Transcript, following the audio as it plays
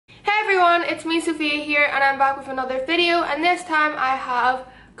it's me Sophia here and I'm back with another video, and this time I have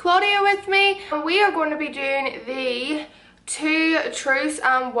Claudia with me and we are going to be doing the 2 truths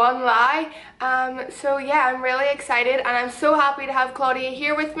and 1 lie. So yeah, I'm really excited and I'm so happy to have Claudia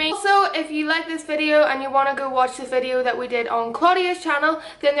here with me. Also, if you like this video and you want to go watch the video that we did on Claudia's channel,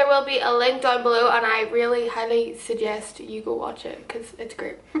 then there will be a link down below and I really highly suggest you go watch it because it's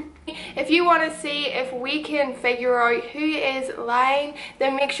great. If you want to see if we can figure out who is lying,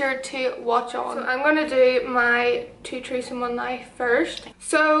 then make sure to watch on. So I'm going to do my 2 truths and 1 lie first.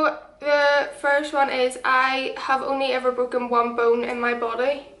 So the first one is I have only ever broken 1 bone in my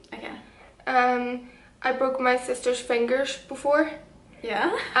body. Okay. I broke my sister's fingers before.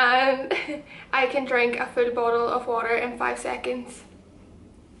 Yeah. And I can drink a full bottle of water in 5 seconds.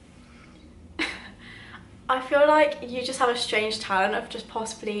 I feel like you just have a strange talent of just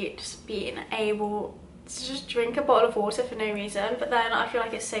possibly just being able to just drink a bottle of water for no reason, but then I feel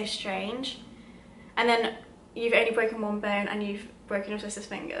like it's so strange. And then you've only broken 1 bone and you've broken your sister's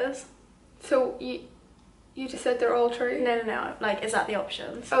fingers. So you just said they're all true? No. Like, is that the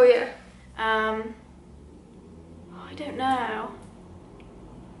options? Oh yeah. I don't know.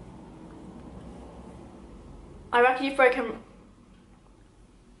 I reckon you've broken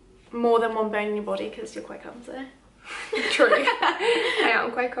more than 1 bone in your body because you're quite clumsy. True. I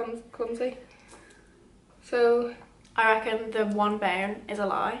am quite clumsy. So I reckon the 1 bone is a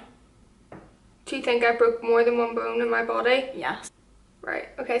lie. do you think I broke more than 1 bone in my body? Yes. Right.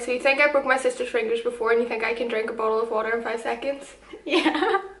 Okay, so you think I broke my sister's fingers before and you think I can drink a bottle of water in 5 seconds?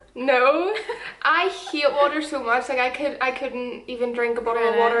 Yeah. No. I hate water so much, like I couldn't even drink a bottle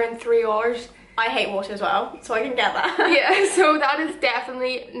of water in 3 hours. I hate water as well, so I can get that. Yeah, so that is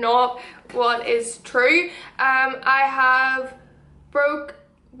definitely not what is true. I have broke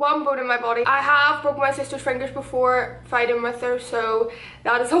 1 bone in my body. I have broke my sister's fingers before fighting with her, so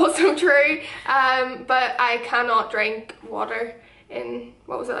that is also true. But I cannot drink water in,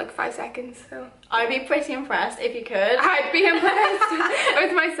 what was it, like 5 seconds, so. I'd be pretty impressed if you could. I'd be impressed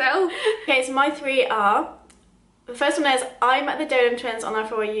with myself. Okay, so my 3 are, the first one is, I met the Dolan twins on our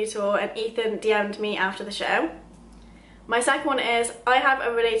For You tour and Ethan DM'd me after the show. My second one is, I have a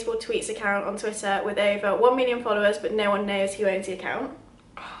relatable tweets account on Twitter with over 1 million followers, but no one knows who owns the account.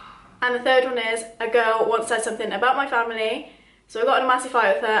 And the third one is, a girl once said something about my family, so I got in a massive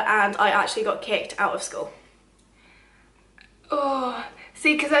fight with her and I actually got kicked out of school. Oh,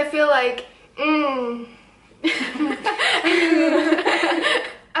 see, because I feel like, I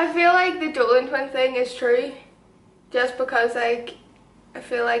feel like the Dolan twin thing is true. Just because, like, I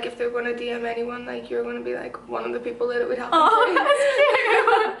feel like if they're going to DM anyone, like, you're going to be, like, one of the people that it would happen to. That's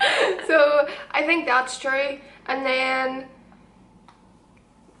cute. So, I think that's true. And then,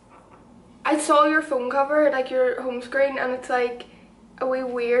 I saw your phone cover, like, your home screen, and it's, like, a wee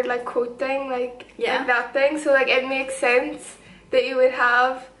weird, like, quote thing, like, yeah. like that thing. So, like, it makes sense that you would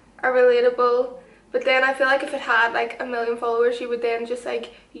have a relatable. But then I feel like if it had like 1 million followers, you would then just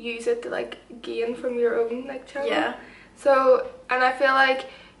like use it to like gain from your own like channel. Yeah. So, and I feel like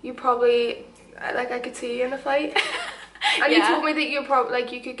you probably, like I could see you in a fight. And you told me that you probably,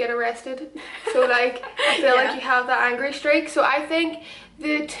 like you could get arrested. So like, I feel like you have that angry streak. So I think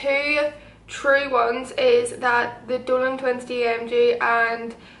the 2 true ones is that the Dolan twins DM'd you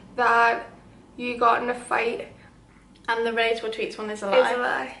and that you got in a fight. And the relatable tweets one is a lie. Is a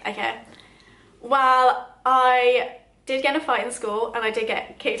lie. Okay. Well, I did get in a fight in school and I did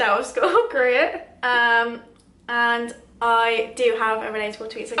get kicked out of school. Great. And I do have a relatable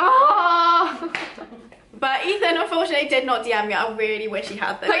tweets account. Oh! But Ethan unfortunately did not DM me. I really wish he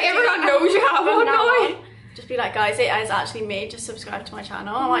had them. Like everyone knows you have one now. Just be like, guys, it is actually me. Just subscribe to my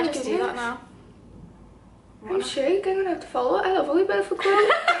channel. I might just do that now. I'm sure you're gonna have to follow it. I love a wee bit of a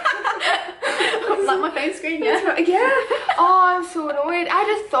quote. Like my phone screen, yeah. Yeah. Oh, I'm so annoyed. I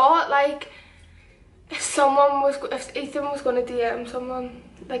just thought like if Ethan was gonna DM someone,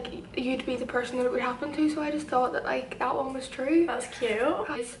 like you'd be the person that it would happen to. So I just thought that like that one was true. That's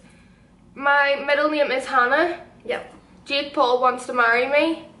cute. My middle name is Hannah. Yep. Jake Paul wants to marry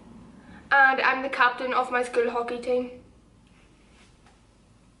me, and I'm the captain of my school hockey team.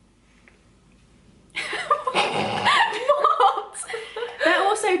 What? They're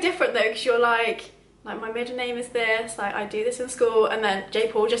all so different though, because you're like my middle name is this, like I do this in school, and then J.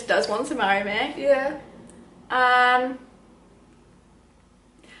 Paul just does want to marry me. Yeah.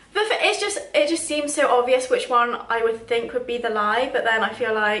 But it just seems so obvious which one I would think would be the lie, but then I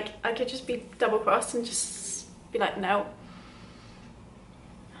feel like I could just be double crossed and just be like, no.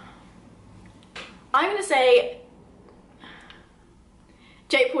 I'm gonna say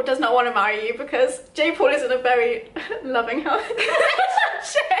J. Paul does not want to marry you because J. Paul is in a very loving relationship.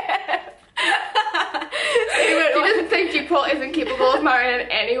 isn't capable of marrying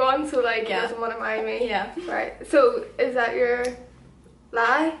anyone, so like he Yeah. doesn't want to marry me. Yeah. Right. So is that your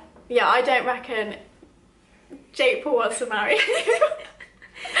lie? Yeah, I don't reckon Jake Paul wants to marry anyone.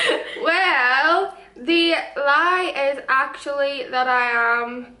 Well, the lie is actually that I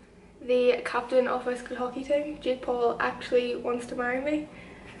am the captain of my school hockey team. Jake Paul actually wants to marry me.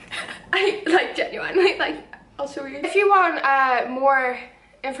 I like genuinely, like I'll show you. If you want more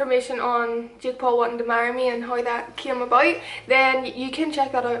information on Jake Paul wanting to marry me and how that came about, then you can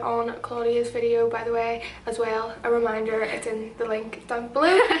check that out on Claudia's video, by the way, as well. A reminder, it's in the link down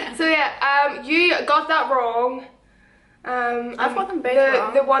below. So yeah, you got that wrong. I've got them both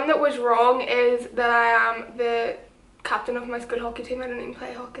wrong. The one that was wrong is that I am the captain of my school hockey team. I don't even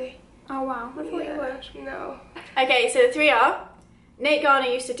play hockey. Oh wow, I thought you would. No. Okay, so the three are: Nate Garner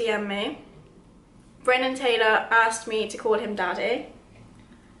used to DM me, Brennan Taylor asked me to call him daddy,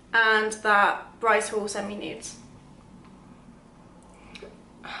 and that Bryce Hall sent me nudes.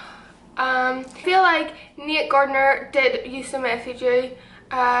 I feel like Nate Gardner did used to message you.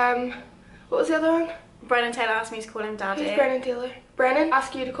 What was the other one? Brennan Taylor asked me to call him daddy. Who's Brennan Taylor? Brennan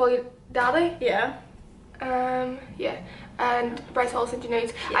asked you to call you daddy? Yeah. Yeah. And Bryce Hall sent you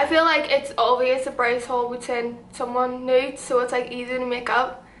nudes. Yeah. I feel like it's obvious that Bryce Hall would send someone nudes, so it's like easy to make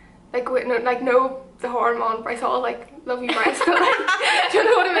up. Like, no, the harm on Bryce Hall, like, love you Bryce, but like, do you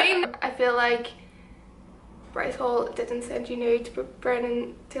know what I mean? I feel like Bryce Hall didn't send you nudes, but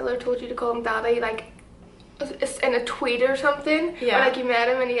Brennan Taylor told you to call him daddy, like, in a tweet or something. Yeah. Or like you met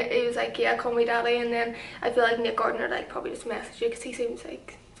him and he was like, yeah, call me daddy, and then I feel like Nick Gardner like probably just messaged you because he seems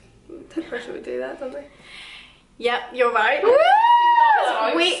like the person would do that, doesn't he? Yep, you're right.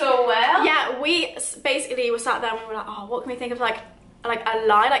 We so well. Yeah, we basically were sat there and we were like, oh, what can we think of like a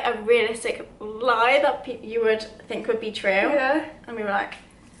lie, like a realistic lie that you would think would be true? Yeah. And we were like,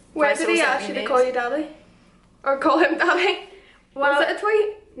 where did he ask you to call you daddy? Or call him daddy? Well, was it a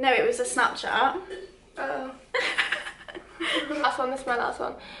tweet? No, it was a Snapchat. Oh. Last one, this is my last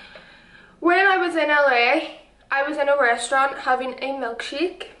one. When I was in LA, I was in a restaurant having a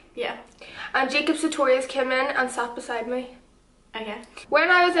milkshake. Yeah. And Jacob Sartorius came in and sat beside me. Okay. When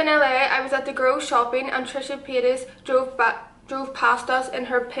I was in LA, I was at the Grove shopping and Trisha Paytas drove past us in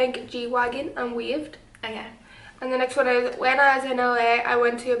her pink G-Wagon and waved. Okay. And the next one is, when I was in LA, I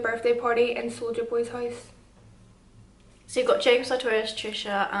went to a birthday party in Soulja Boy's house. So you've got Jacob Sartorius,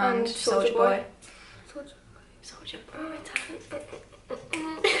 Trisha and Soulja Boy. Soulja Boy.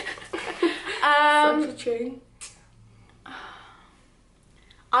 Such a tune.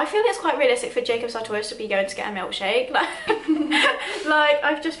 I feel it's quite realistic for Jacob Sartorius to be going to get a milkshake. Like,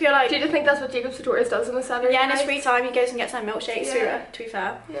 I just feel like... Do you think that's what Jacob Sartorius does on a Saturday Yeah, in night? his free time he goes and gets some milkshakes, Yeah. to be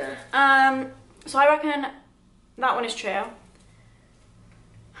fair. Yeah. So I reckon that one is true.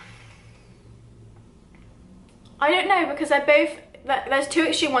 I don't know, because they're both... There's two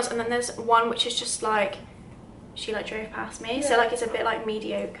extreme ones, and then there's one which is just like... She like drove past me, so like it's a bit like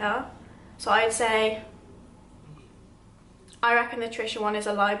mediocre. So I'd say... I reckon the Trisha one is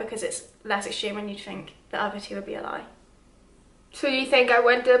a lie because it's less extreme and you'd think the other two would be a lie. So you think I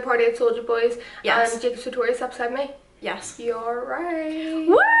went to a party at Soulja Boy's Yes. and Jacob Sartorius sat beside me? Yes. You're right.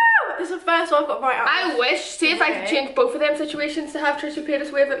 Woo! This is the first one I've got right out. I wish. See if I could change both of them situations to have Trisha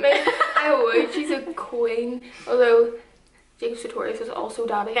Paytas wave at me. I would. She's a queen. Although Jacob Sartorius is also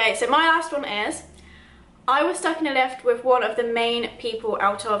daddy. Okay, so my last one is, I was stuck in a lift with one of the main people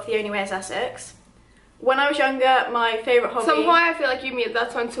out of The Only Way is Essex. When I was younger, my favourite hobby... Somehow I feel like you made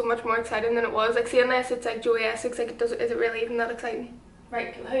that sound so much more exciting than it was. Like, see, unless it's like Joey Essex, like, is it really even that exciting?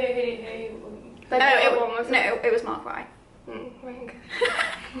 Right, who Like, it was Mark Rye. Right.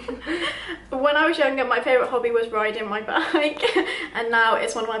 When I was younger, my favourite hobby was riding my bike, and now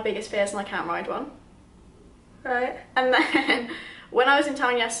it's one of my biggest fears and I can't ride one. Right. And then, when I was in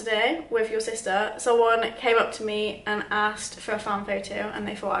town yesterday with your sister, someone came up to me and asked for a fan photo and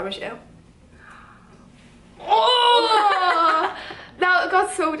they thought I was you. Oh! That got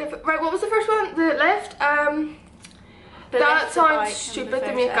so different. Right, what was the first one? The lift? The that lift, the bike, sounds and stupid the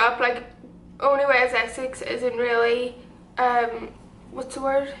to make photo. up. Like, Only Way is Essex isn't really, what's the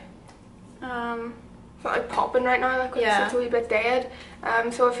word? It's not like popping right now, like it's a wee bit dead.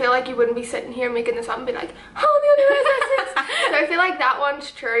 So I feel like you wouldn't be sitting here making this up and be like, oh, The Only Way is Essex. So I feel like that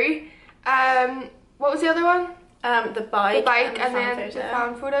one's true. What was the other one? The bike And then the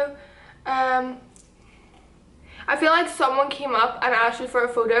fan photo. I feel like someone came up and asked you for a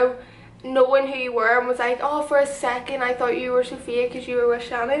photo knowing who you were and was like, oh, for a second I thought you were Sophia because you were with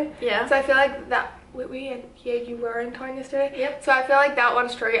Shannon. Yeah. So I feel like that, yeah, you were in town yesterday. Yep. So I feel like that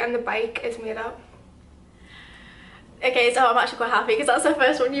one's true and the bike is made up. Okay, so I'm actually quite happy because that's the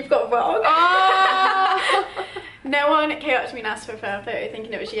first one you've got wrong. Oh! No one came up to me and asked for a photo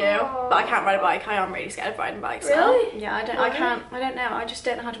thinking it was you, but I can't ride a bike. I am really scared of riding bikes. Really? Yeah, I don't know. I just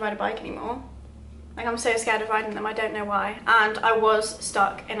don't know how to ride a bike anymore. Like, I'm so scared of riding them, I don't know why. And I was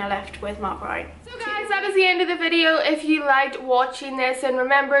stuck in a lift with Mark Wright. So guys, that is the end of the video. If you liked watching this, then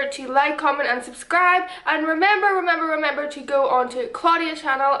remember to like, comment and subscribe. And remember to go onto Claudia's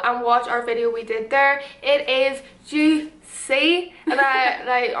channel and watch our video we did there. It is juicy, and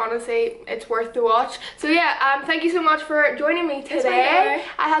I honestly, it's worth the watch. So yeah, thank you so much for joining me today.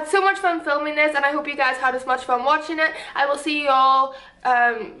 I had so much fun filming this, and I hope you guys had as much fun watching it. I will see you all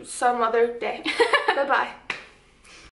some other day. Bye bye.